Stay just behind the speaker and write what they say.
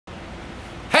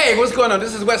Hey, what's going on?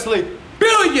 This is Wesley,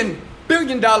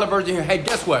 billion dollar version here. Hey,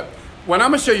 guess what? What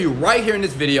I'm gonna show you right here in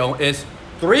this video is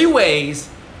 3 ways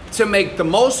to make the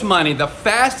most money, the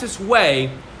fastest way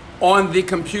on the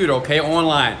computer, okay,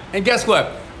 online. And guess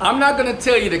what? I'm not gonna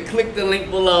tell you to click the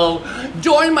link below,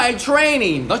 join my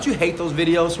training. Don't you hate those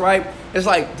videos, right? It's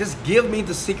like, just give me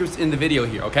the secrets in the video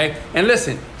here, okay? And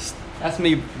listen, that's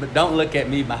me, but don't look at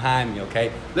me behind me,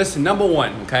 okay? Listen, number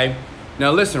 1, okay?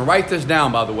 Now listen, write this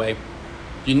down, by the way.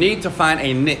 You need to find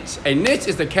a niche. A niche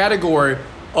is the category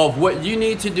of what you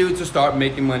need to do to start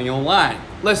making money online.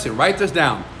 Listen, write this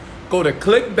down. Go to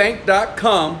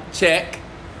clickbank.com, check.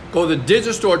 Go to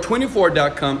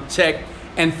digitalstore24.com, check,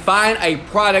 and find a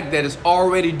product that is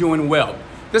already doing well.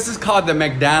 This is called the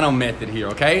McDonald method here,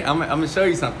 okay? I'm gonna show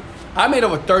you something. I made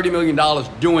over $30 million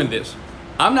doing this.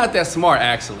 I'm not that smart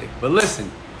actually, but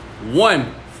listen.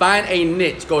 1, find a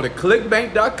niche. Go to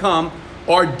clickbank.com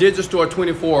or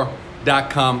digitalstore24.com.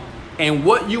 And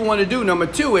what you wanna do, number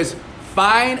 2, is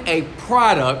find a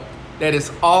product that is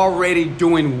already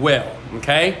doing well,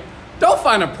 okay? Don't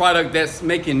find a product that's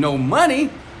making no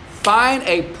money. Find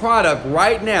a product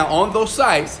right now on those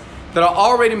sites that are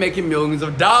already making millions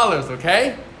of dollars,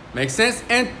 okay? Makes sense?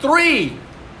 And 3,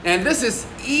 and this is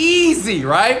easy,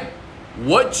 right?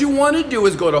 What you want to do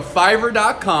is go to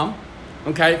Fiverr.com,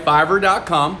 okay?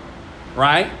 Fiverr.com,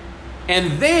 right?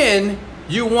 And then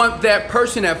you want that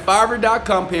person at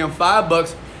Fiverr.com paying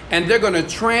 $5, and they're going to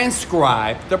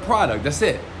transcribe the product. That's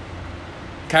it.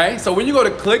 Okay? So when you go to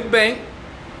ClickBank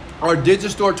or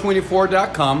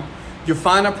Digistore24.com, you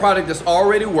find a product that's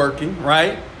already working,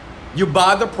 right? You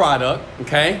buy the product,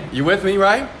 okay? You with me,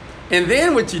 right? And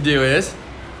then what you do is,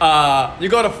 you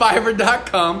go to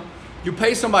Fiverr.com, you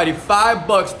pay somebody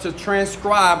 $5 to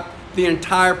transcribe the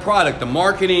entire product, the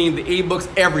marketing, the ebooks,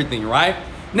 everything, right?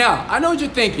 Now, I know what you're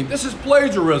thinking, this is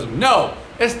plagiarism. No,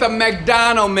 it's the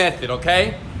McDonald method,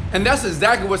 okay? And that's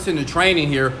exactly what's in the training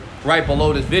here, right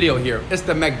below this video here. It's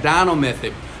the McDonald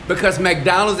method. Because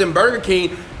McDonald's and Burger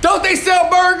King, don't they sell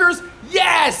burgers?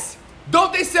 Yes!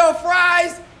 Don't they sell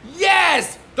fries?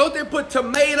 Yes! Don't they put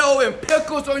tomato and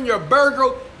pickles on your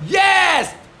burger?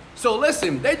 Yes! So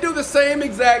listen, they do the same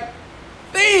exact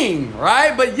thing,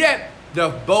 right? But yet, they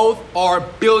both are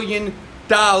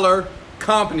billion-dollar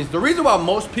companies. The reason why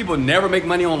most people never make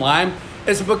money online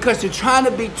is because you're trying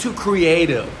to be too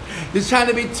creative. You're trying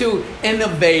to be too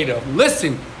innovative.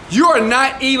 Listen, you are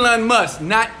not Elon Musk,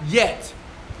 not yet.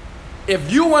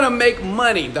 If you want to make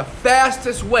money, the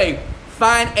fastest way,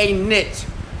 find a niche.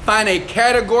 Find a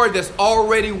category that's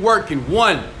already working.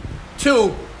 1.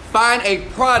 2, find a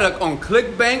product on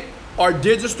ClickBank or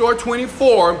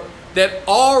Digistore24 that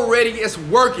already is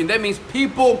working. That means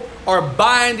people are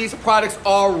buying these products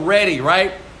already,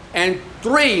 right? And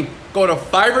 3, go to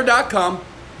Fiverr.com,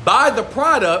 buy the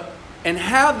product, and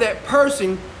have that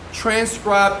person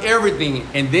transcribe everything.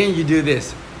 And then you do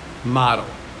this, model.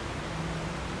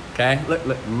 Okay,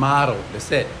 look, model,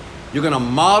 that's it. You're gonna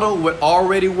model what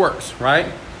already works, right?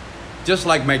 Just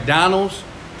like McDonald's,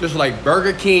 just like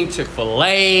Burger King,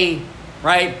 Chick-fil-A,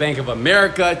 right? Bank of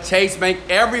America, Chase Bank,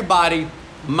 everybody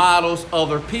models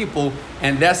other people,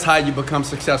 and that's how you become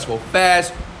successful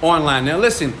fast online. Now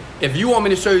listen, if you want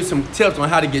me to show you some tips on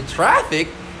how to get traffic,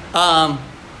 yeah,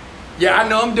 I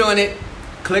know I'm doing it.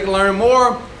 Click learn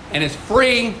more, and it's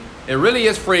free. It really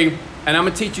is free, and I'm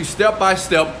gonna teach you step by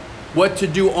step what to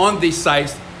do on these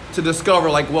sites to discover,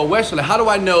 like, well, Wesley, how do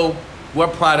I know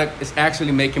what product is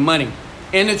actually making money?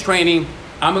 In the training,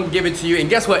 I'm gonna give it to you, and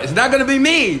guess what? It's not gonna be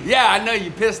me. Yeah, I know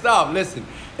you're pissed off. Listen,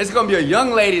 it's gonna be a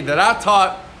young lady that I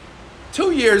taught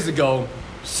 2 years ago.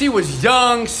 She was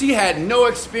young, she had no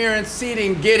experience, she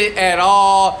didn't get it at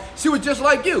all. She was just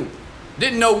like you,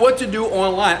 didn't know what to do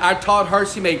online. I taught her,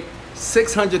 she made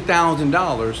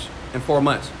 $600,000 in 4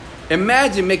 months.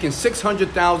 Imagine making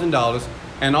 $600,000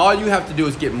 and all you have to do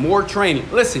is get more training.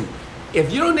 Listen,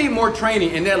 if you don't need more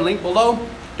training in that link below,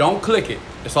 don't click it.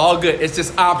 It's all good, it's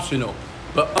just optional.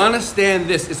 But understand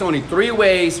this, it's only 3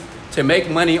 ways to make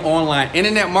money online.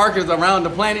 Internet marketers around the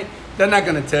planet, they're not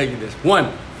gonna tell you this. 1,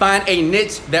 find a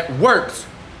niche that works.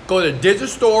 Go to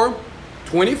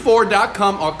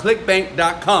Digistore24.com or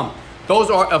clickbank.com. Those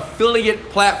are affiliate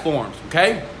platforms,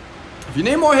 okay? If you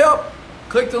need more help,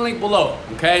 click the link below,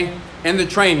 okay? And the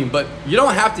training, but you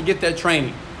don't have to get that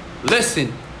training.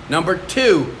 Listen, number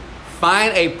 2,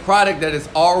 find a product that is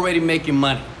already making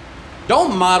money.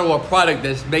 Don't model a product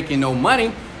that's making no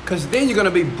money, because then you're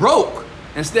gonna be broke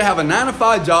and still have a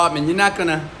 9-to-5 job, and you're not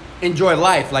gonna enjoy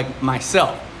life like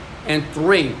myself. And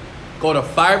 3, go to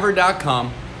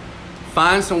Fiverr.com,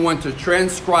 find someone to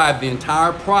transcribe the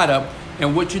entire product,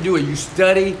 and what you do is you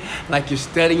study like you're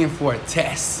studying for a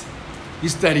test. You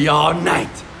study all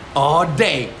night, all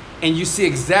day, and you see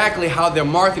exactly how they're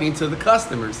marketing to the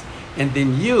customers. And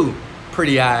then you,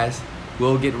 pretty eyes,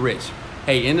 will get rich.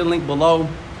 Hey, in the link below,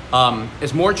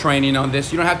 it's more training on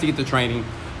this. You don't have to get the training,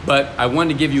 but I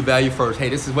wanted to give you value first. Hey,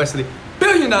 this is Wesley, $1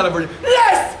 billion version.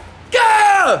 Let's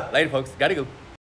go! Later, folks. Gotta go.